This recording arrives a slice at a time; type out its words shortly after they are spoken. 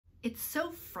It's so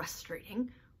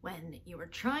frustrating when you are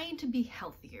trying to be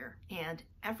healthier and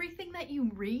everything that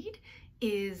you read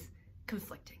is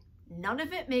conflicting. None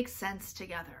of it makes sense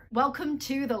together. Welcome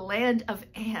to the land of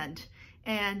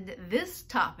and this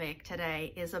topic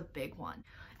today is a big one.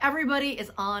 Everybody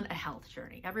is on a health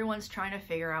journey. Everyone's trying to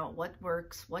figure out what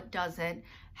works, what doesn't,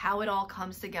 how it all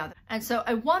comes together. And so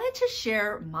I wanted to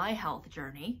share my health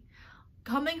journey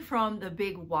coming from the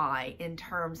big why in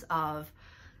terms of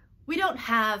we don't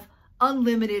have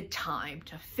unlimited time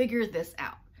to figure this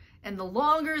out. And the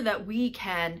longer that we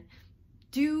can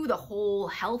do the whole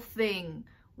health thing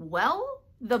well,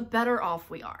 the better off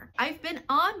we are. I've been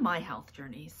on my health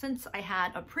journey since I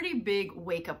had a pretty big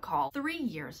wake-up call 3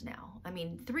 years now. I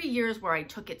mean, 3 years where I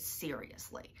took it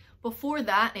seriously. Before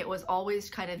that, it was always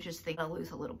kind of just thinking I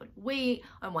lose a little bit of weight,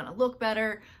 I want to look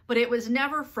better, but it was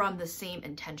never from the same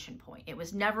intention point. It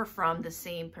was never from the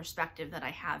same perspective that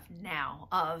I have now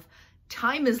of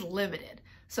time is limited.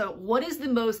 So what is the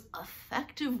most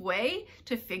effective way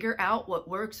to figure out what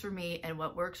works for me and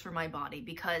what works for my body,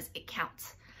 because it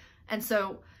counts. And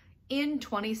so in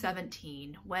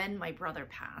 2017, when my brother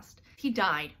passed, he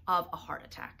died of a heart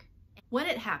attack. When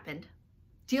it happened,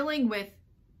 dealing with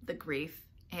the grief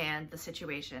and the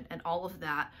situation and all of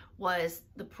that was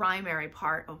the primary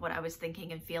part of what I was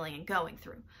thinking and feeling and going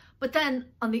through. But then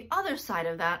on the other side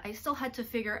of that, I still had to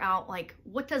figure out, like,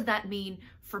 what does that mean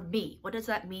for me? What does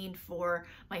that mean for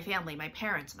my family, my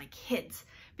parents, my kids?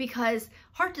 Because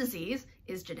heart disease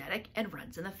is genetic and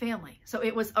runs in the family. So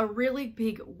it was a really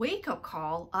big wake-up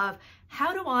call of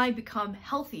how do I become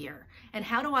healthier and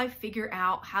how do I figure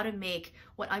out how to make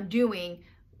what I'm doing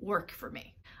work for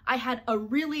me? I had a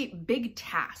really big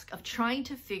task of trying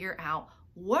to figure out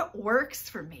what works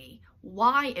for me,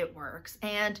 why it works,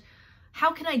 and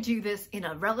how can I do this in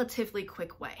a relatively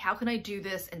quick way? How can I do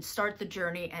this and start the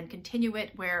journey and continue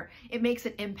it where it makes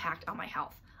an impact on my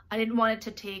health? I didn't want it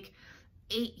to take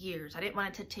 8 years. I didn't want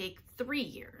it to take 3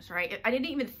 years, right? I didn't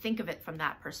even think of it from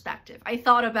that perspective. I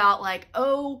thought about like,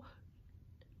 oh,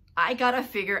 I gotta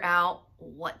figure out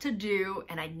what to do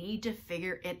and I need to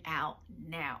figure it out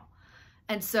now.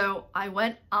 And so I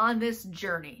went on this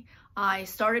journey. I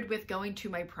started with going to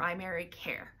my primary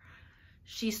care.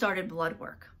 She started blood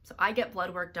work. So I get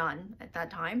blood work done at that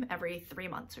time every 3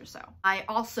 months or so. I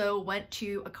also went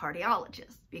to a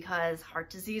cardiologist because heart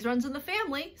disease runs in the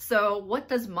family. So what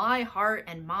does my heart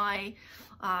and my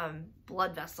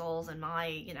blood vessels and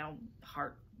my,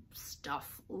 heart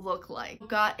stuff look like?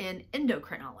 Got an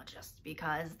endocrinologist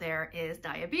because there is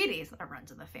diabetes that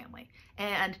runs in the family.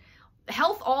 And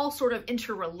health all sort of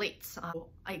interrelates.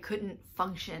 I couldn't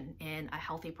function in a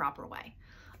healthy, proper way.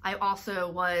 I also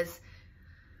was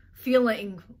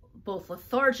feeling both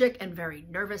lethargic and very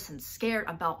nervous and scared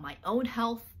about my own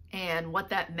health and what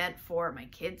that meant for my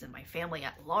kids and my family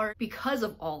at large. Because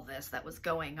of all this that was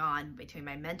going on between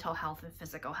my mental health and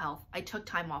physical health, I took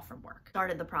time off from work,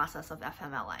 started the process of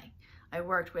FMLA. I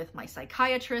worked with my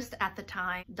psychiatrist at the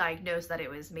time, diagnosed that it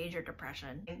was major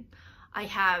depression. I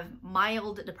have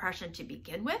mild depression to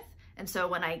begin with. And so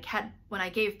when I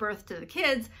gave birth to the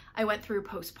kids, I went through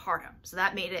postpartum. So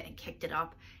that made it and kicked it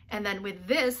up. And then with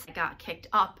this, I got kicked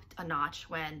up a notch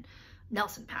when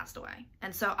Nelson passed away.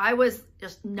 And so I was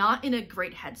just not in a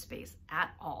great headspace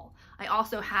at all. I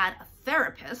also had a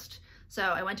therapist. So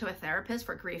I went to a therapist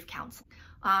for grief counseling.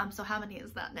 So how many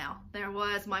is that now? There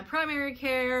was my primary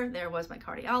care, there was my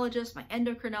cardiologist, my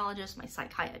endocrinologist, my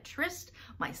psychiatrist,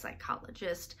 my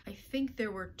psychologist. I think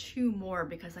there were 2 more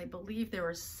because I believe there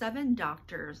were 7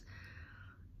 doctors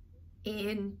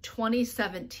in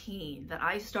 2017 that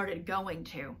I started going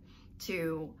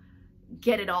to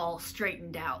get it all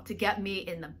straightened out, to get me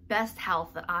in the best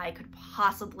health that I could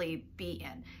possibly be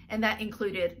in. And that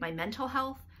included my mental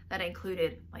health, that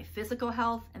included my physical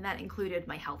health, and that included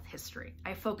my health history.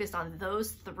 I focused on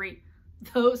those three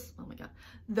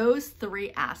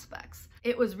aspects.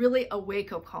 It was really a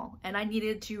wake-up call, and I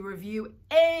needed to review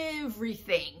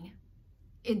everything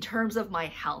in terms of my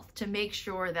health to make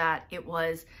sure that it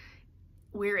was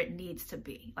where it needs to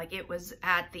be. Like it was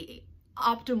at the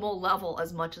optimal level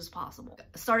as much as possible.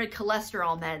 I started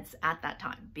cholesterol meds at that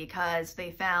time because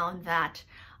they found that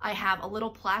I have a little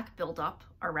plaque buildup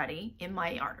already in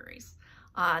my arteries.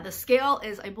 The scale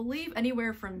is, I believe,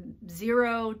 anywhere from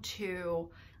 0 to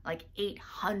like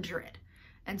 800.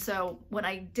 And so when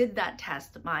I did that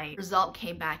test, my result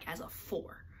came back as a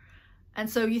 4. And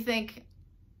so you think,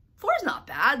 4 is not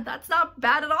bad. That's not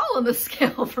bad at all on the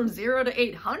scale from 0 to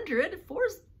 800. 4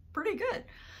 is pretty good.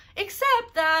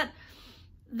 Except that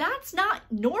that's not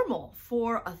normal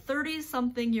for a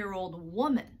 30-something-year-old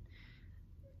woman.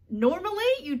 Normally,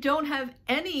 you don't have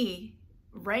any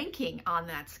ranking on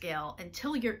that scale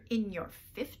until you're in your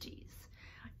 50s.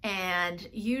 And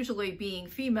usually being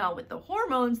female with the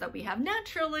hormones that we have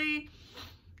naturally,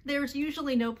 there's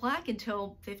usually no plaque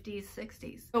until 50s,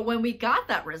 60s. But when we got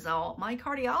that result, my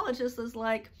cardiologist was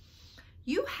like,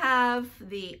 you have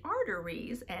the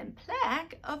arteries and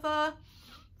plaque of a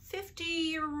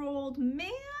 50-year-old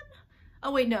man?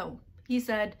 Oh wait, no, he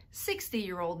said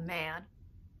 60-year-old man.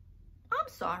 I'm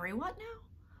sorry, what now?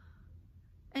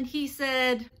 And he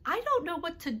said, I don't know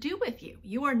what to do with you.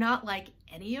 You are not like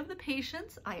any of the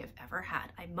patients I have ever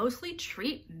had. I mostly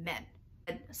treat men.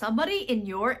 And somebody in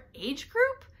your age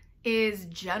group is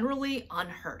generally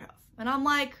unheard of. And I'm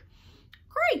like,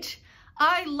 great.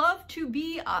 I love to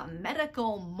be a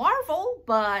medical marvel,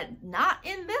 but not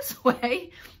in this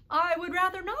way. I would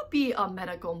rather not be a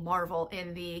medical marvel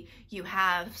in the you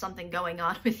have something going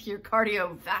on with your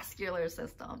cardiovascular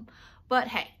system. But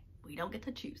hey, we don't get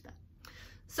to choose that.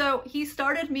 So he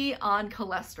started me on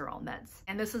cholesterol meds.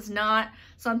 And this is not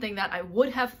something that I would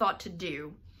have thought to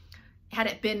do had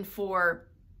it been for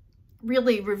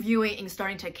really reviewing and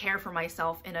starting to care for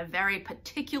myself in a very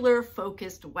particular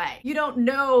focused way. You don't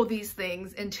know these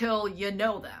things until you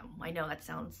know them. I know that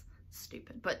sounds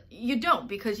stupid, but you don't,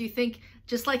 because you think,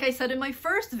 just like I said in my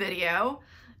first video,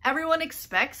 everyone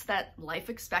expects that life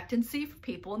expectancy for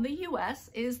people in the US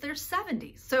is their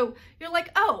 70s. So you're like,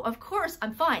 oh, of course,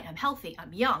 I'm fine, I'm healthy,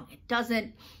 I'm young. It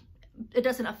doesn't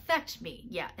affect me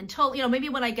yet until, maybe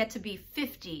when I get to be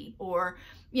 50 or,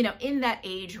 in that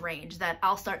age range that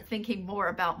I'll start thinking more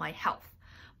about my health.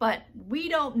 But we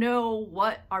don't know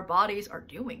what our bodies are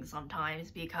doing sometimes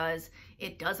because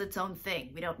it does its own thing.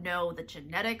 We don't know the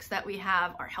genetics that we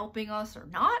have are helping us or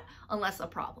not unless a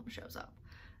problem shows up.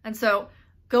 And so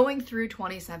going through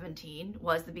 2017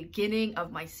 was the beginning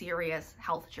of my serious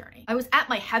health journey. I was at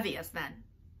my heaviest then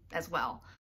as well.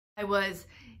 I was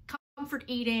comfort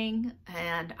eating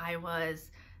and I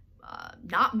was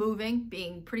not moving,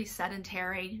 being pretty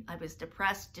sedentary. I was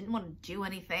depressed, didn't want to do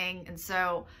anything. And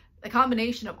so the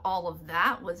combination of all of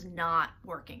that was not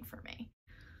working for me.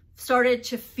 Started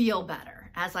to feel better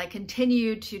as I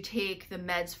continued to take the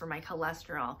meds for my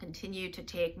cholesterol, continued to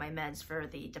take my meds for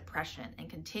the depression, and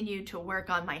continued to work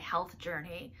on my health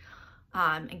journey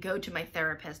and go to my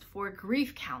therapist for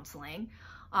grief counseling.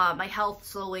 My health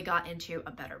slowly got into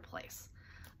a better place.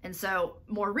 And so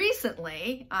more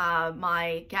recently,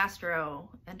 my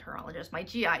gastroenterologist, my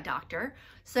GI doctor,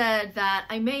 said that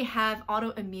I may have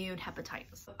autoimmune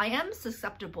hepatitis. I am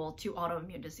susceptible to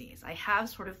autoimmune disease. I have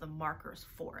sort of the markers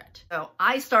for it. So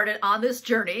I started on this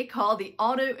journey called the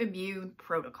Autoimmune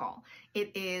Protocol.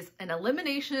 It is an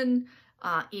elimination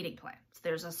eating plan. So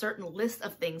there's a certain list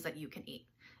of things that you can eat.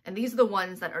 And these are the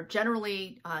ones that are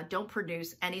generally don't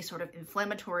produce any sort of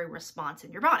inflammatory response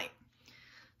in your body.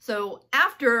 So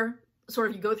after sort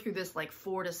of you go through this like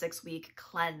 4 to 6 week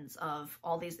cleanse of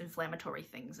all these inflammatory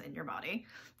things in your body,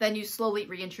 then you slowly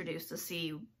reintroduce to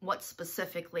see what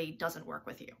specifically doesn't work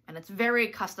with you. And it's very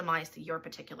customized to your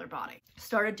particular body.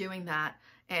 Started doing that,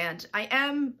 and I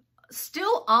am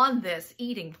still on this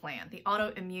eating plan, the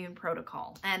Autoimmune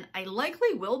Protocol. And I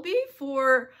likely will be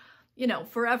for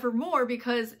forevermore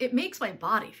because it makes my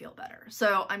body feel better.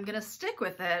 So I'm gonna stick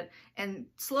with it and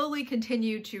slowly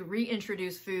continue to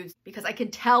reintroduce foods because I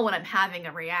can tell when I'm having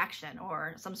a reaction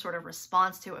or some sort of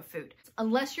response to a food.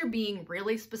 Unless you're being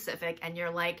really specific and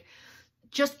you're like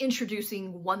just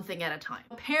introducing one thing at a time.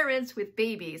 Parents with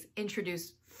babies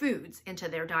introduce foods into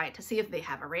their diet to see if they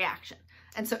have a reaction.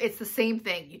 And so it's the same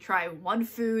thing. You try one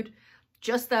food,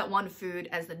 just that one food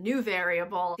as the new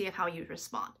variable, see how you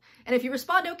respond. And if you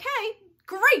respond okay,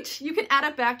 great, you can add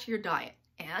it back to your diet.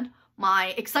 And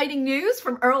my exciting news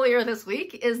from earlier this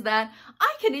week is that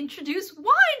I can introduce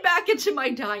wine back into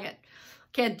my diet.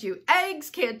 Can't do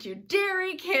eggs, can't do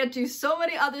dairy, can't do so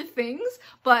many other things,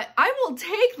 but I will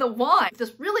take the wine.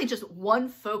 There's really just one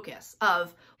focus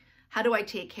of how do I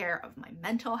take care of my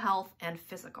mental health and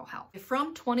physical health.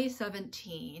 From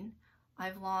 2017,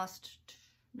 I've lost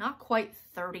not quite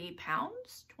 30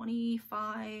 pounds,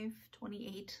 25,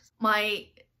 28. My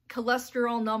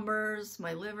cholesterol numbers,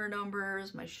 my liver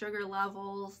numbers, my sugar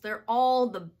levels, they're all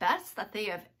the best that they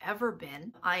have ever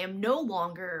been. I am no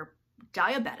longer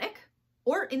diabetic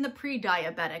or in the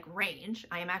pre-diabetic range.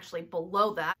 I am actually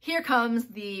below that. Here comes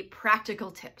the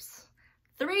practical tips.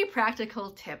 3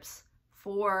 practical tips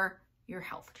for your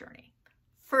health journey.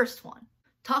 First one,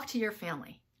 talk to your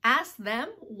family. Ask them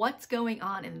what's going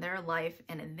on in their life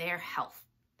and in their health,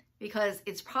 because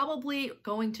it's probably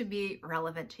going to be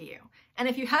relevant to you. And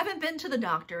if you haven't been to the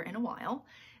doctor in a while,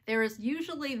 there is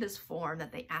usually this form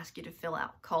that they ask you to fill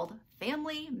out called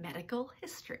Family Medical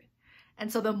History.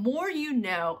 And so the more you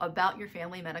know about your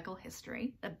family medical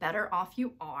history, the better off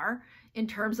you are in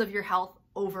terms of your health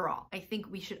overall. I think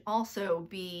we should also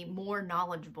be more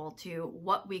knowledgeable to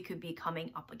what we could be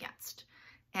coming up against.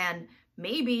 And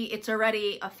maybe it's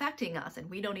already affecting us and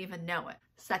we don't even know it.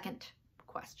 Second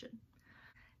question,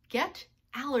 get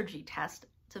allergy tests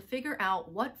to figure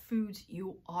out what foods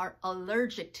you are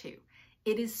allergic to.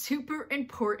 It is super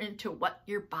important to what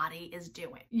your body is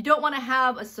doing. You don't want to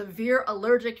have a severe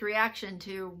allergic reaction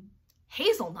to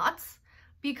hazelnuts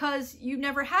because you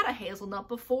never had a hazelnut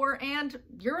before and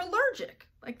you're allergic.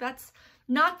 Like, that's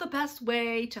not the best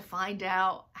way to find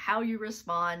out how you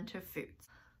respond to foods.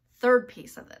 Third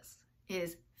piece of this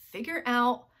is figure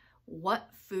out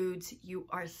what foods you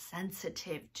are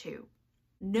sensitive to.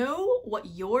 Know what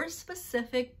your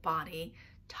specific body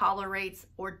tolerates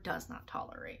or does not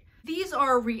tolerate. These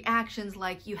are reactions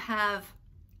like you have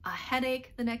a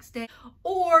headache the next day,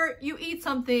 or you eat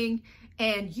something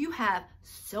and you have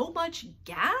so much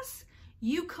gas,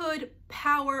 you could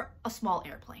power a small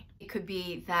airplane. It could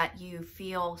be that you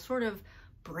feel sort of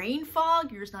brain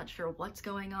fog, you're just not sure what's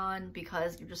going on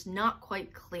because you're just not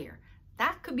quite clear.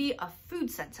 That could be a food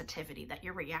sensitivity that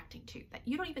you're reacting to that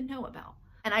you don't even know about.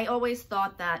 And I always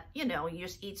thought that, you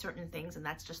just eat certain things and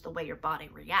that's just the way your body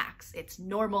reacts. It's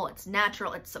normal, it's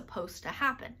natural, it's supposed to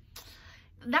happen.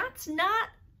 That's not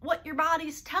what your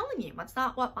body's telling you. That's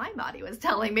not what my body was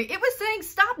telling me. It was saying,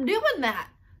 stop doing that.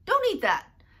 Don't eat that.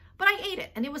 But I ate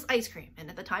it and it was ice cream. And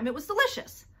at the time it was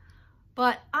delicious.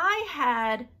 But I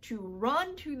had to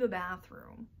run to the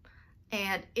bathroom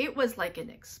and it was like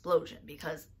an explosion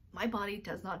because my body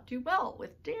does not do well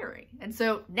with dairy. And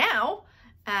so now,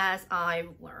 as I've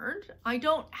learned, I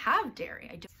don't have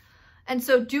dairy. And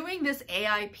so doing this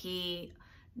AIP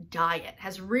diet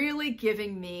has really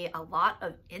given me a lot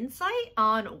of insight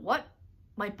on what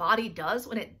my body does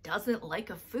when it doesn't like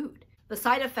a food. The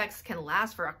side effects can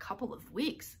last for a couple of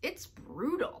weeks. It's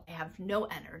brutal. I have no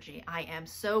energy. I am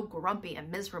so grumpy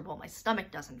and miserable. My stomach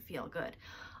doesn't feel good.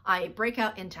 I break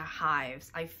out into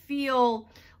hives. I feel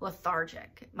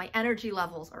lethargic. My energy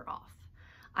levels are off.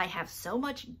 I have so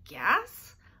much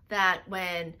gas that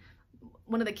when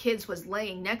one of the kids was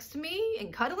laying next to me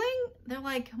and cuddling, they're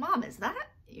like, Mom, is that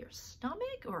your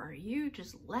stomach or are you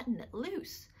just letting it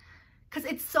loose? Because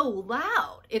it's so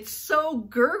loud. It's so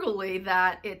gurgly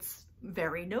that it's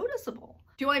very noticeable.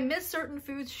 Do I miss certain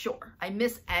foods? Sure. I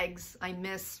miss eggs. I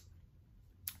miss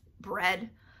bread.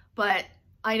 But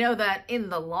I know that in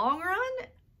the long run,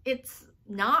 it's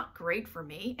not great for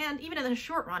me. And even in the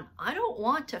short run, I don't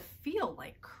want to feel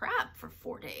like crap for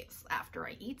 4 days after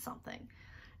I eat something.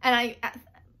 And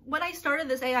when I started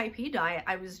this AIP diet,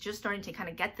 I was just starting to kind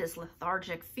of get this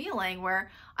lethargic feeling where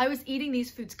I was eating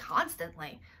these foods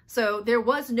constantly. So there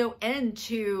was no end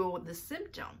to the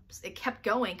symptoms. It kept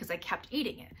going because I kept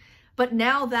eating it. But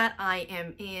now that I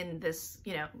am in this,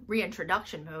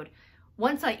 reintroduction mode,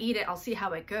 once I eat it, I'll see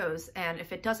how it goes. And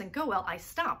if it doesn't go well, I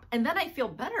stop. And then I feel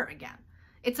better again.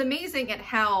 It's amazing at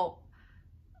how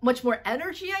much more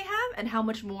energy I have and how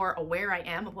much more aware I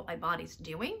am of what my body's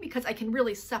doing because I can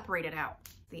really separate it out.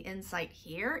 The insight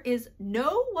here is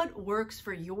know what works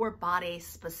for your body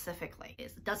specifically.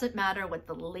 It doesn't matter what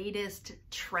the latest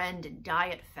trend in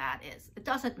diet fad is. It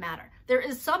doesn't matter. There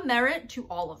is some merit to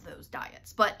all of those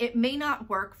diets, but it may not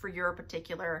work for your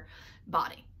particular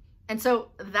body. And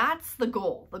so that's the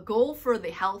goal. The goal for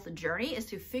the health journey is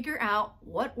to figure out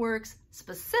what works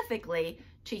specifically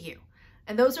to you.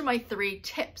 And those are my 3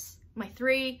 tips, my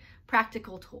 3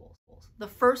 practical tools. The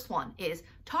first one is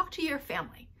talk to your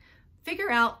family.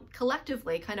 Figure out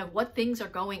collectively kind of what things are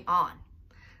going on.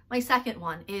 My second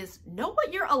one is know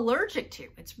what you're allergic to.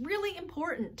 It's really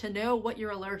important to know what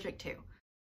you're allergic to.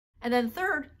 And then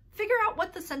third, figure out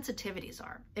what the sensitivities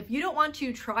are. If you don't want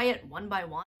to try it one by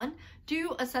one,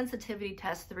 do a sensitivity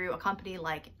test through a company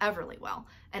like Everlywell,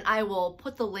 and I will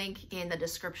put the link in the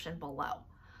description below.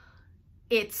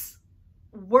 It's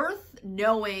worth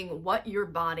knowing what your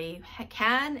body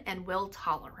can and will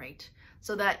tolerate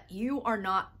so that you are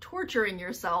not torturing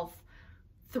yourself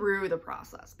through the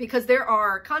process, because there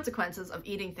are consequences of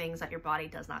eating things that your body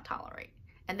does not tolerate.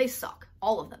 And they suck.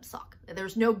 All of them suck.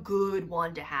 There's no good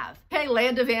one to have. Okay,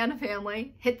 Land of Anne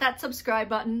family, hit that subscribe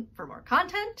button for more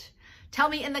content. Tell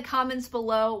me in the comments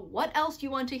below what else you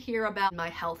want to hear about my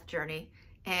health journey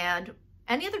and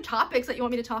any other topics that you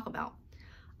want me to talk about.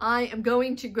 I am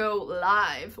going to go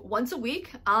live once a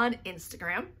week on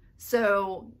Instagram.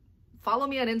 So follow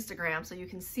me on Instagram so you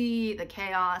can see the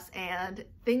chaos and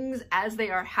things as they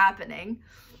are happening.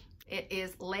 It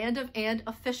is Land of Anne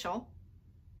Official.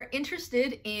 If you're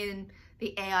interested in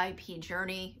the AIP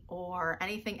journey or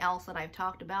anything else that I've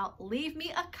talked about, leave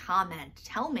me a comment.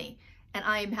 Tell me, and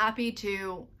I am happy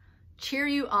to cheer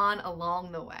you on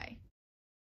along the way.